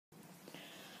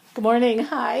Good morning.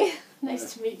 Hi.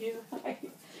 Nice to meet you. Hi.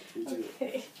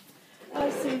 Okay.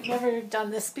 So you've never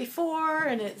done this before,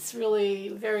 and it's really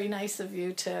very nice of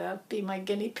you to be my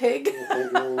guinea pig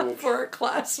for our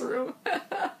classroom.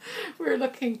 We're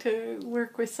looking to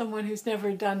work with someone who's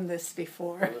never done this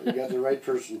before. You got the right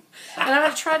person. And I'm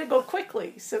going to try to go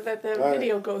quickly so that the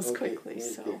video goes quickly.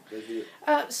 So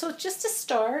just to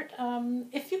start,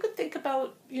 if you could think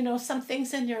about, some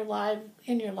things in your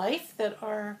life that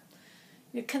are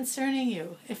concerning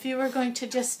you. If you were going to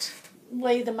just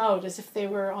lay them out as if they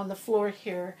were on the floor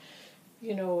here,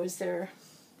 is there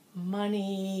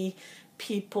money,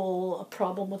 people, a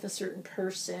problem with a certain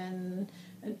person,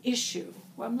 an issue?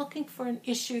 Well, I'm looking for an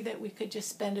issue that we could just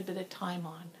spend a bit of time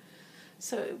on.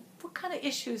 So what kind of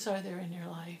issues are there in your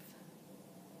life?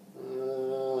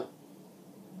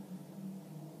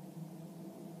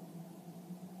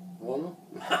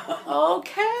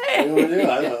 Okay.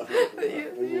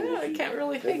 I can't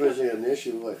really think of an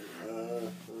issue.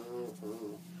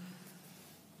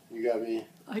 You got me.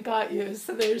 I got you.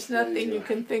 So there's nothing you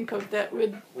can think of that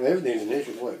would... Well, everything's an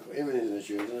issue. Everything's an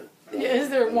issue, isn't it? Yeah, is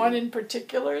there one in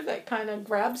particular that kind of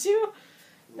grabs you?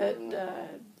 That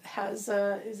is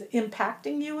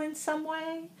impacting you in some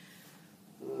way?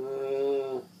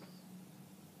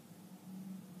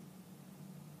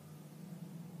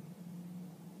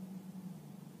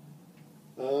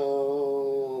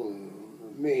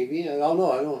 Maybe. I don't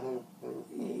know. I don't know.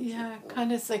 Yeah,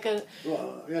 kind of it's like an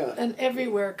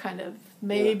everywhere kind of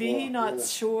maybe, not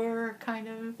sure kind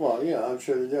of. Well, yeah, I'm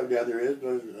sure there is, but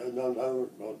I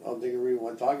don't think I really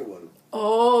want to talk about it.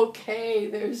 Okay,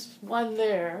 there's one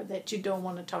there that you don't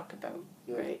want to talk about,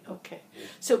 right? Okay,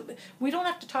 so we don't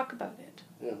have to talk about it.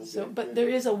 Yeah, okay. So, but there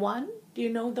is a one. Do you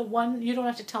know the one? You don't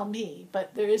have to tell me,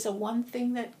 but there is a one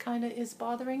thing that kind of is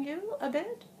bothering you a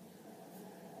bit.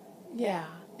 Yeah,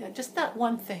 just that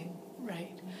one thing.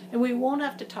 Right. And we won't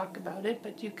have to talk about it,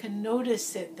 but you can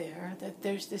notice it there, that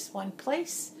there's this one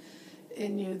place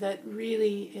in you that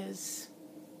really is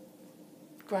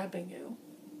grabbing you.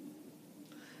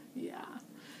 Yeah.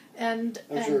 I'm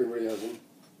sure everybody has them.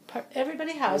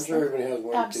 Everybody has them. I'm sure everybody has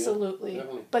one. Absolutely.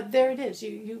 Definitely. But there it is.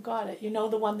 You got it. You know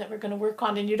the one that we're going to work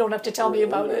on, and you don't have to tell me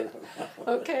about it.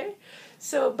 Okay?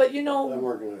 So, but you know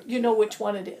which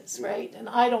one it is, right? And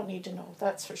I don't need to know,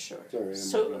 that's for sure.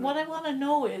 So what I want to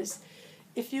know is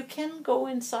if you can go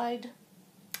inside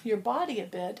your body a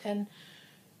bit, and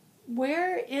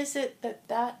where is it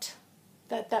that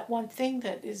one thing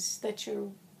that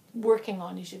you're working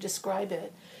on as you describe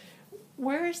it,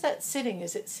 where is that sitting?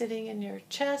 Is it sitting in your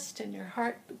chest, in your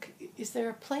heart? Is there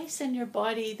a place in your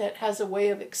body that has a way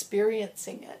of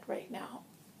experiencing it right now?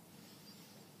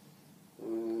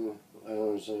 I don't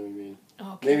understand what you mean.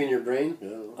 Okay. Maybe in your brain? I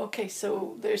don't know. Okay,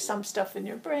 so there's some stuff in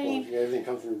your brain. Well, everything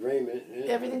comes from your brain.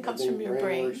 Everything comes from your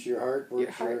brain. Works your heart,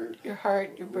 works your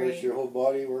heart, your brain. Works your whole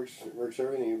body, works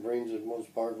everything. Your brain's the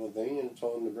most powerful thing, and it's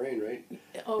all in the brain, right?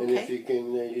 Okay. And if you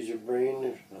can use your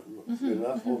brain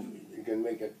enough, you can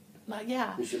make it.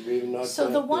 Yeah. You should be able not so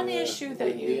the one issue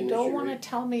that you don't want to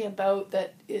tell me about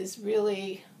that is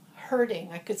really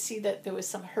hurting, I could see that there was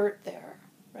some hurt there,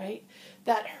 right?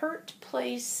 That hurt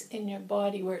place in your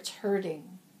body where it's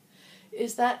hurting,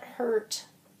 is that hurt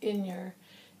in your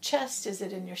chest? Is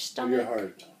it in your stomach? Your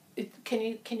heart. Can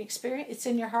you experience? It's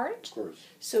in your heart? Of course.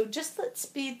 So just let's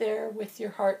be there with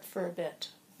your heart for a bit.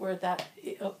 Where that,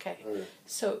 okay.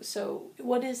 So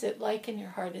what is it like in your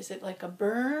heart? Is it like a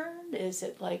burn? Is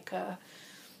it like a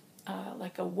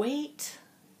weight?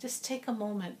 Just take a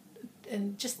moment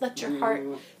and just let your heart,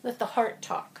 let the heart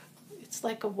talk. It's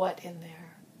like a what in there?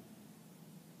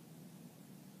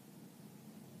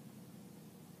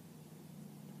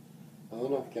 I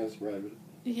don't know if I can describe it.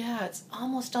 Yeah, it's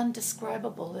almost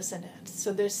undescribable, isn't it?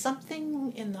 So there's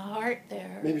something in the heart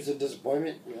there. Maybe it's a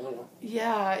disappointment. I don't know.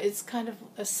 Yeah, it's kind of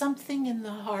something in the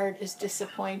heart is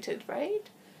disappointed, right?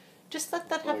 Just let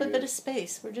that have a bit of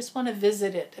space. We just want to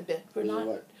visit it a bit.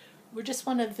 We just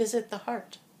want to visit the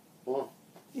heart. Oh.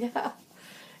 Yeah.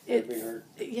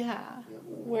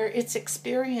 Where it's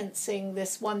experiencing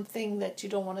this one thing that you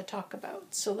don't want to talk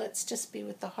about. So let's just be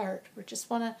with the heart. We just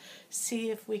want to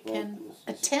see if we can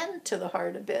attend to the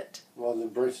heart a bit. Well, the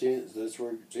brain, that's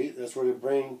where the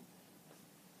brain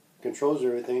controls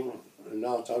everything, and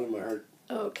now it's out of my heart.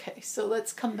 Okay, so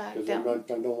let's come back down. I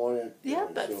don't want it. Yeah,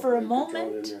 but for a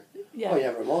moment. Yeah. Oh,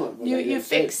 yeah, for a moment. But you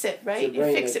fix it, right? You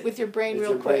fix it with your brain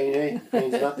real quick.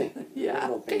 Pain's nothing.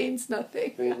 Yeah, pain's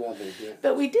nothing. Pain's nothing. Yeah.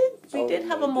 But we did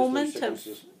have a moment of,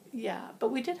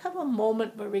 but we did have a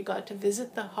moment where we got to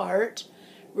visit the heart,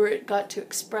 where it got to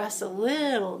express a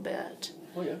little bit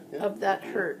of that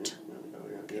hurt.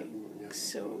 Yeah.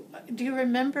 So, do you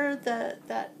remember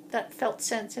that felt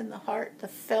sense in the heart? The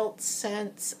felt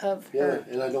sense of hurt?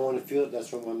 Yeah, and I don't want to feel it.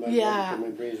 That's what my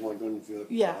brain's not going to feel it.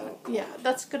 Yeah,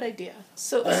 that's a good idea.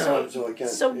 So I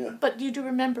can't. But you do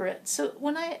remember it. So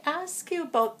when I ask you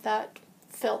about that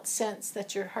felt sense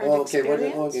that your heart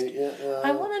experienced,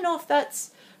 I want to know if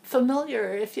that's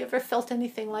familiar. If you ever felt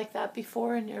anything like that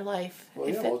before in your life?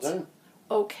 Well, all the time.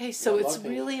 Okay, so it's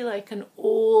really like an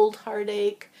old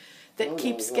heartache that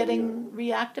keeps getting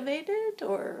reactivated,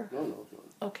 or? No.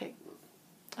 Okay,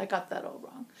 I got that all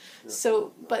wrong. Yeah.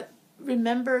 So, but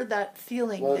remember that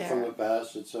feeling there. From the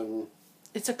past, it's a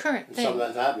current thing. It's something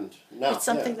that's happened now. It's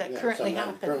something that currently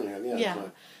happened. Yeah.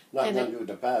 Nothing to do with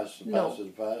the past. The past is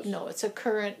the past. No, it's a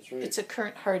current. Right. It's a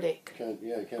current heartache.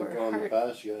 You can't draw on the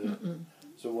past.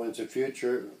 So when it's a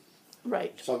future,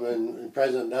 right? Something in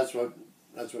present. That's what.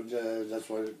 But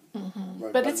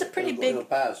it's a pretty big. It'll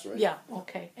pass, right? Yeah.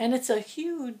 Okay. And it's a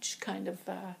huge kind of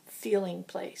feeling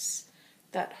place.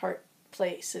 That heart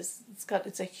place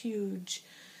it's a huge.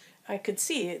 I could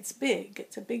see it's big.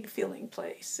 It's a big feeling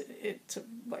place. It's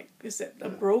is it a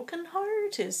broken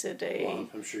heart? Is it a? Well,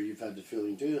 I'm sure you've had the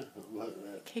feeling too.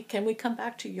 Okay, can we come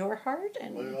back to your heart?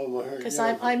 And my heart. Because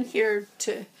I'm here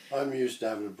to. I'm used to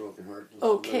having a broken heart.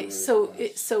 Okay, so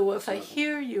if I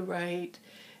hear you right,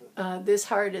 this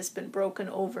heart has been broken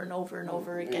over and over and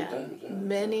over again.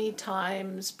 Many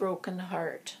times, broken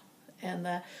heart, and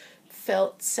the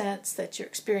felt sense that you're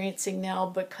experiencing now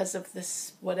because of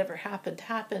this whatever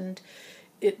happened,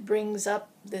 it brings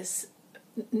up this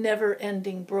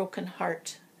never-ending broken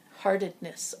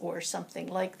heartedness or something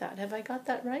like that. Have I got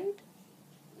that right?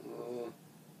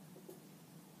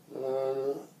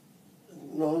 No,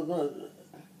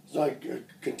 it's not a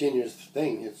continuous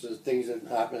thing. It's just things that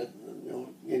happen,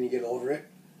 and you get over it.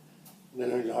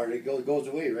 Then the heartache goes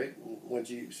away, right?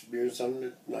 Once you experience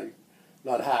something like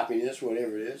not happiness,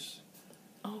 whatever it is.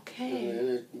 Okay. And then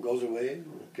it goes away, it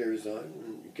carries on,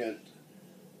 and you can't,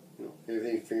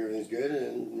 everything's good,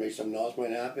 and maybe something else might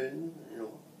happen,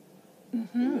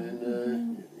 and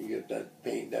then you get that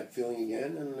pain, that feeling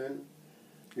again, and then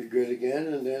you're good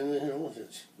again, and then,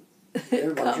 it's,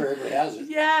 I'm sure everybody has it.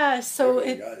 Yeah, so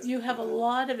you have a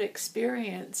lot of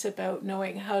experience about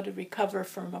knowing how to recover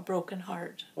from a broken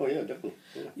heart. Oh yeah, definitely.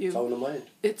 Yeah. It's all in the mind.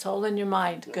 It's all in your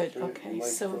mind. Good. Right. Okay.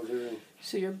 So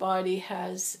your body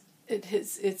has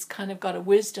it's kind of got a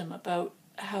wisdom about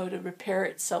how to repair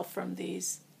itself from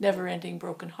these never-ending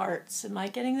broken hearts. Am I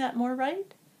getting that more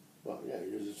right? Well, yeah,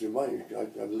 it's your mind. I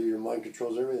believe your mind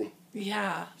controls everything.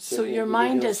 Yeah. So your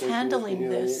mind is handling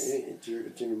this. It's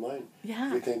in your mind. Yeah.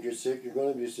 If you think you're sick, you're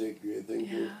going to be sick. You think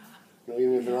even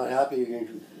if you're not happy, you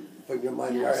can put in your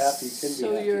mind you are happy. You can be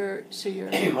happy.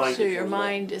 So your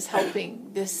mind is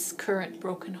helping this current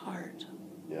broken heart.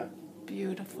 Yeah.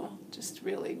 Beautiful. Just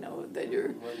really know that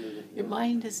your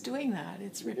mind is doing that.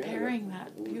 It's repairing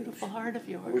that beautiful heart of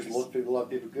yours. I wish a lot of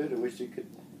people could. I wish they could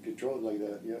control it like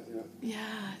that. Yeah.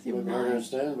 It would be hard to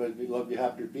understand, but we'd love to be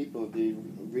happier people if they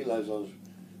realize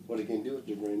what it can do with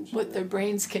their brains. What their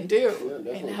brains can do,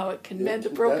 and how it can mend a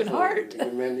broken heart. It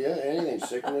can mend, anything.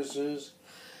 Sicknesses,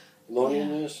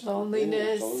 loneliness.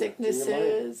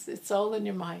 Sicknesses. It's all in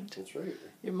your mind. That's right.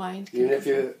 Your mind can even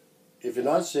if you're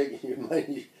not sick, your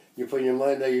mind. You put in your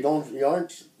mind that you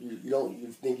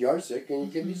think you are sick, and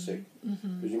you can be sick.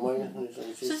 Because your mind.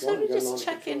 So let me just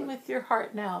check in with your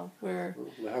heart now, where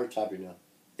my heart's happy now.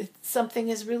 Something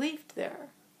is relieved there.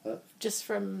 Huh? Just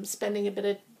from spending a bit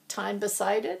of time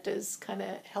beside it has kind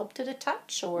of helped it a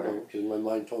touch, or? No, because my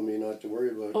mind told me not to worry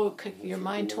about it. Oh, okay. Your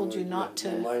mind told you not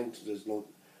to. My mind says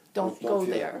don't go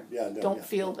there. Yeah, don't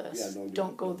feel this. Yeah,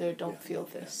 don't go there. Don't feel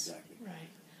this. Exactly. Right.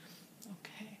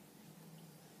 Okay.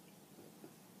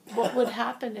 What would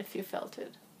happen if you felt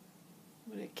it?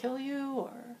 Would it kill you,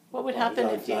 or what would happen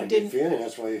if you didn't? Feeling.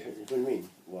 That's why. What do you mean?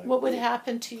 What would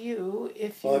happen to you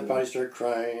if you? Well, I'd probably start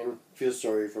crying, feel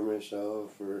sorry for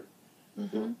myself, or.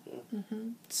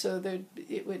 So that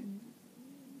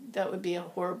would be a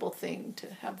horrible thing,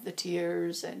 to have the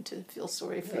tears and to feel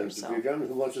sorry for yourself.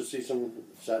 Who wants to see some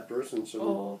sad person,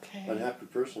 some unhappy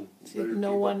person? So you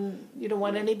don't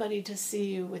want anybody to see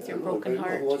you with your broken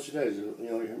heart. Who wants to do?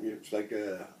 It's like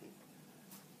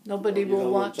nobody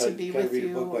will want to be with you. You can't read a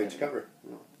book by its cover.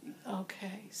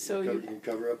 Okay, so you can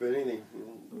cover up anything.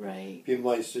 Right.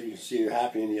 People might see you're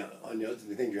happy, and on the other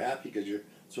they think you're happy because you're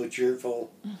so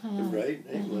cheerful and bright.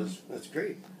 Well, that's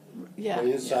great. Yeah. But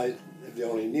inside, if they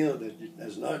only knew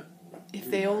that's not.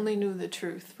 If they only knew the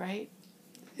truth, right?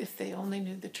 If they only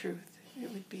knew the truth,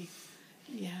 it would be,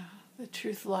 the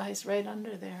truth lies right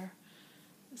under there.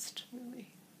 It's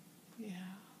really,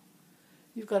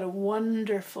 You've got a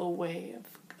wonderful way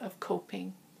of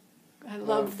coping. I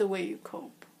love the way you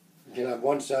cope. You can have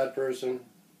one sad person,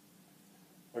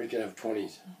 or you can have 20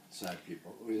 sad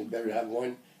people. It's better to have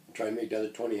one and try and make the other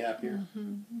 20 happier.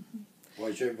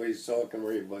 Why should everybody sulk and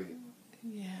worry about you?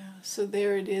 Yeah, so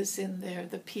there it is in there,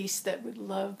 the piece that would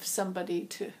love somebody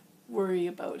to worry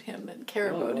about him and care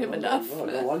about him enough. No,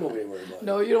 I don't want nobody to worry about him.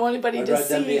 No, you don't want anybody to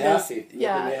see them be this. happy.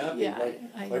 Yeah.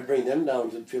 Why bring them down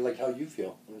to feel like how you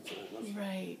feel?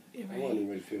 Right. I don't want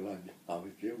anybody to feel how we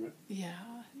feel. Right? Yeah,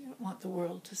 you don't want the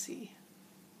world to see.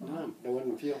 No, I don't want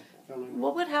them to feel.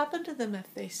 What would happen to them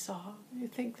if they saw? You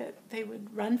think that they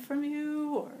would run from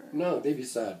you, or? No, they'd be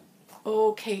sad.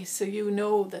 Okay, so you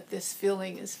know that this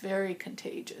feeling is very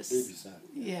contagious. They'd be sad.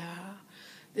 Yeah.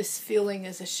 This feeling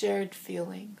is a shared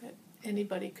feeling that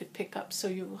anybody could pick up, so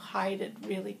you hide it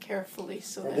really carefully.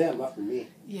 So For them, not for me.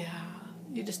 Yeah.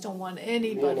 You just don't want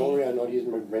anybody. Me, I'm not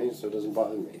using my brain, so it doesn't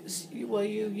bother me. Well,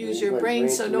 you use your brain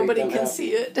so nobody can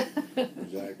see it.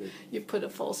 Exactly. You put a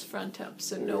false front up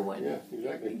so no one... Yeah,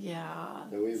 exactly. Yeah.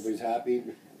 That way everybody's happy,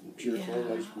 cheerful,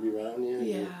 nice to be around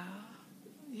you.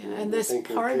 Yeah, and this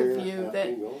part of you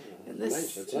that...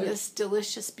 This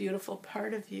delicious, beautiful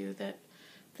part of you that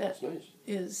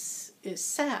is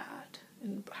sad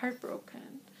and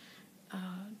heartbroken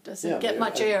doesn't get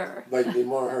much air. But you'd be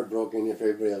more heartbroken if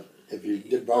everybody else... If you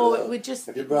did brought it out,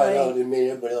 if you brought it out and made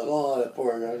everybody else, oh, that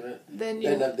poor guy, then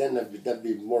that'd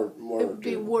be more. It would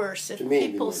be worse if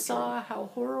people saw how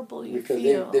horrible you feel.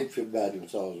 Because they'd feel bad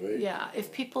themselves, right? Yeah,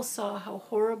 if people saw how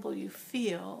horrible you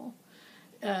feel,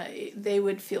 they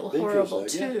would feel horrible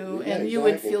too, and you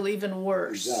would feel even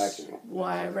worse. Exactly.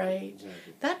 Why, right?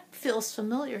 Exactly. That feels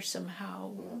familiar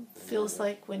somehow. Feels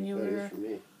like when you were.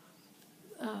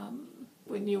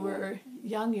 When you were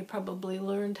young, you probably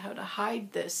learned how to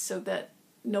hide this so that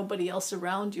nobody else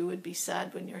around you would be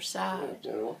sad when you're sad.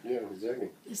 Yeah, exactly.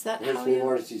 Is that how you... It hurts me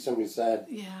more to see somebody sad.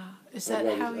 Yeah. Is that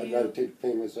how you... I'd rather take the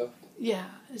pain myself. Yeah.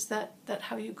 Is that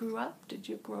how you grew up? Did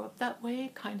you grow up that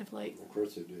way? Kind of like... Of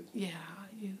course I did. Yeah.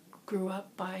 You grew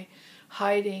up by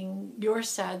hiding your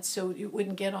sad so you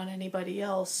wouldn't get on anybody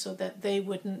else, so that they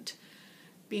wouldn't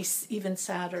be even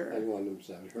sadder. I didn't want them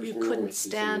sad. You couldn't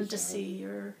stand to see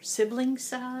your siblings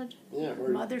sad, your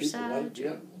mother sad.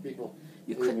 People.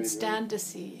 You couldn't stand to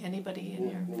see anybody in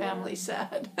your family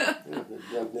sad.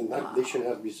 They shouldn't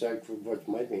have to be sad for what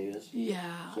my pain is.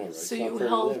 Yeah. Right. So you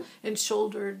held and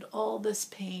shouldered all this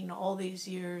pain all these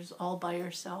years all by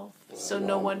yourself, so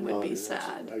no one would be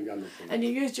sad. I got no pain. And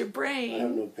you used your brain. I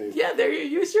have no pain. Yeah, there you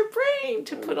use your brain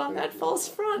to put on that false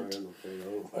front.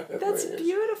 That's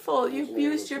beautiful. You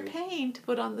used your pain to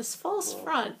put on this false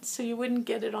front so you wouldn't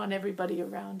get it on everybody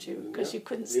around you because you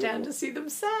couldn't stand to see them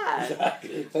sad.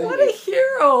 Exactly. What a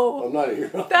hero. I'm not a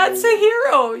hero. That's a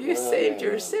hero. You saved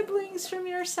your siblings from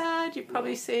your sad. You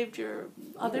probably saved your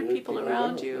other people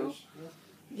around you.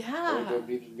 Yeah.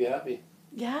 Be happy.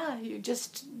 Yeah, you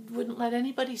just wouldn't let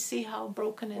anybody see how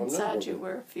broken and sad you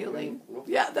were feeling.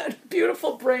 Yeah, that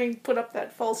beautiful brain put up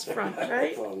that false front,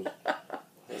 right?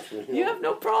 You have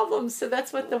no problems, so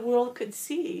that's what the world could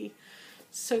see.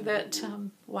 So that,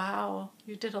 wow,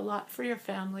 you did a lot for your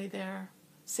family there,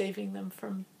 saving them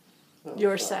from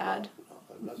your sad,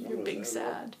 your big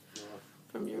sad,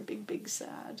 from your big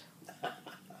sad.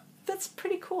 That's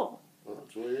pretty cool. Well,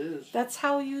 that's what it is. That's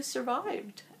how you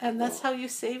survived, and that's how you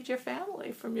saved your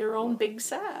family from your own big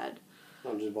sad.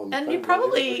 And you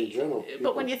probably,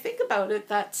 but when you think about it,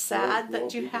 that sad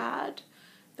that you had,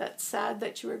 that sad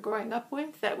that you were growing up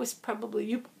with, that was probably,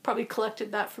 you probably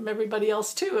collected that from everybody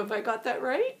else too. Have I got that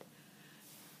right?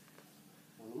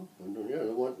 Yeah, I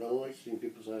don't like seeing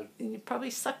people sad. And you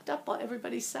probably sucked up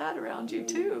everybody's sad around you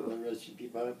too. I'd rather see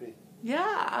people happy.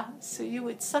 Yeah, so you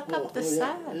would suck up the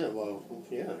sad. I'd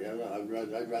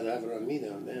rather have it on me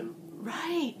than on them.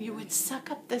 Right, you would suck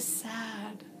up the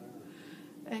sad.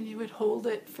 And you would hold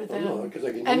it for them. Oh, no, I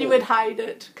can and you would hide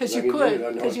it, because you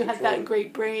could, because you had that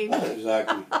great brain.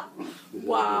 Exactly.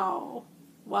 Wow.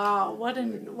 Wow, what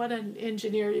an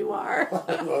engineer you are.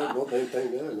 Well, thank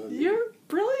God. You're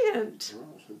brilliant.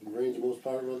 The brain's the most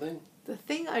powerful thing. The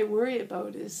thing I worry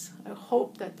about is I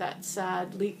hope that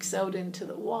sad leaks out into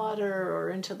the water or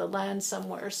into the land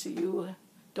somewhere so you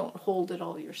don't hold it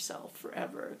all yourself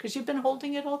forever. Because you've been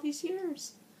holding it all these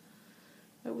years.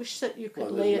 I wish that you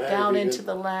could lay it down into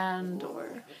the land,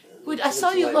 or... I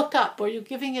saw you look up. Are you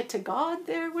giving it to God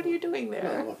there? What are you doing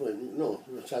there? No.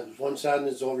 One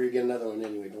sadness is over, you get another one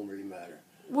anyway. It don't really matter.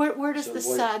 Where does the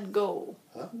sad go?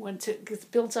 Huh? Once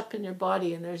it builds up in your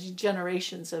body and there's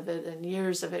generations of it and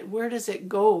years of it, where does it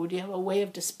go? Do you have a way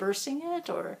of dispersing it,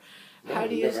 or how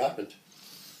do you? It never happened.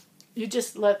 You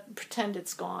just pretend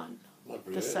it's gone.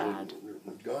 The sad.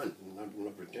 It's gone. I'm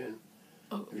not pretend.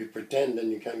 Oh. If you pretend, then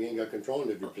you ain't got control.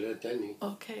 And if you're pretending.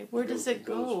 Okay. Where does it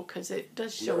go? Because it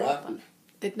does show Never up. happened.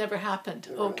 It never happened.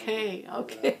 Never Okay. happened.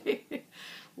 Okay.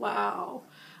 Wow.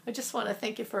 I just want to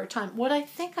thank you for our time. What I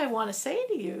think I want to say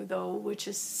to you, though, which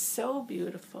is so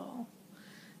beautiful,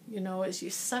 you know, is you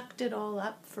sucked it all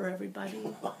up for everybody.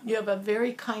 You have a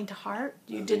very kind heart.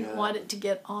 You didn't want it to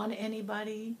get on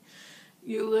anybody.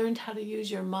 You learned how to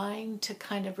use your mind to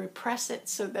kind of repress it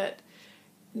so that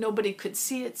nobody could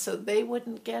see it, so they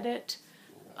wouldn't get it.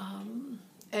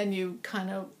 And you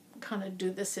kind of do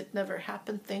this "it never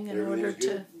happened" thing in order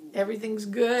to everything's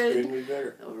good. Couldn't be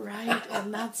better. Right,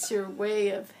 and that's your way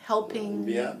of helping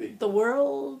the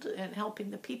world and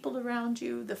helping the people around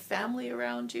you, the family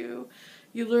around you.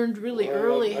 You learned really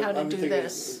early how to do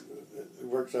this. It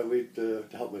works that way to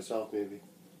help myself, maybe.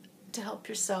 To help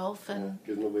yourself, and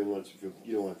because nobody wants to feel.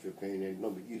 You don't want to feel pain, and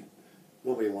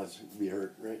nobody wants to be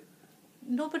hurt, right?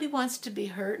 Nobody wants to be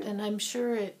hurt, and I'm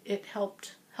sure it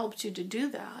helped you to do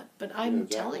that. But I'm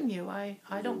telling you, I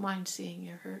don't mind seeing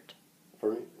you hurt.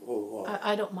 For me? Oh, well,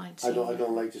 I don't mind seeing I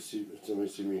don't like to see somebody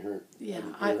see me hurt. Yeah,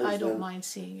 I don't mind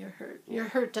seeing you hurt. Your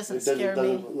hurt doesn't scare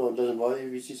me. No, it doesn't bother you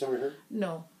if you see somebody hurt?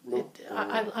 No.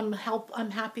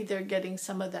 I'm happy they're getting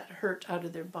some of that hurt out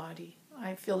of their body.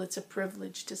 I feel it's a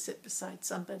privilege to sit beside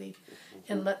somebody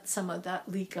and let some of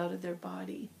that leak out of their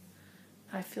body.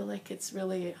 I feel like it's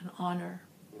really an honor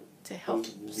to help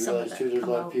some of that come out. There's a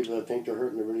lot of people that think they're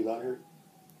hurt and they're really not hurt?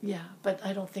 Yeah, but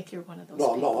I don't think you're one of those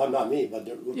people. No, I'm not me, but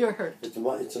you're hurt. It's in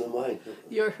the mind.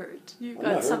 You're hurt. You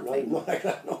got something. I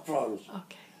got no problems.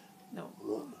 Okay. No.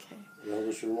 Okay. I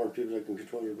wish there were more people that can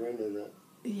control your brain like that.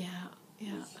 Yeah.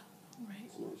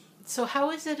 Right. Nice. So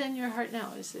how is it in your heart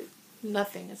now? Is it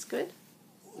nothing? It's good?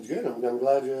 It's good. I'm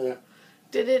glad you...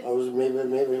 Did it... I was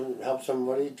maybe help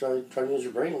somebody try to use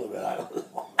your brain a little bit. I don't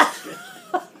know.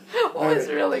 Well, it's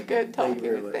really good talking to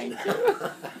you. Thank you.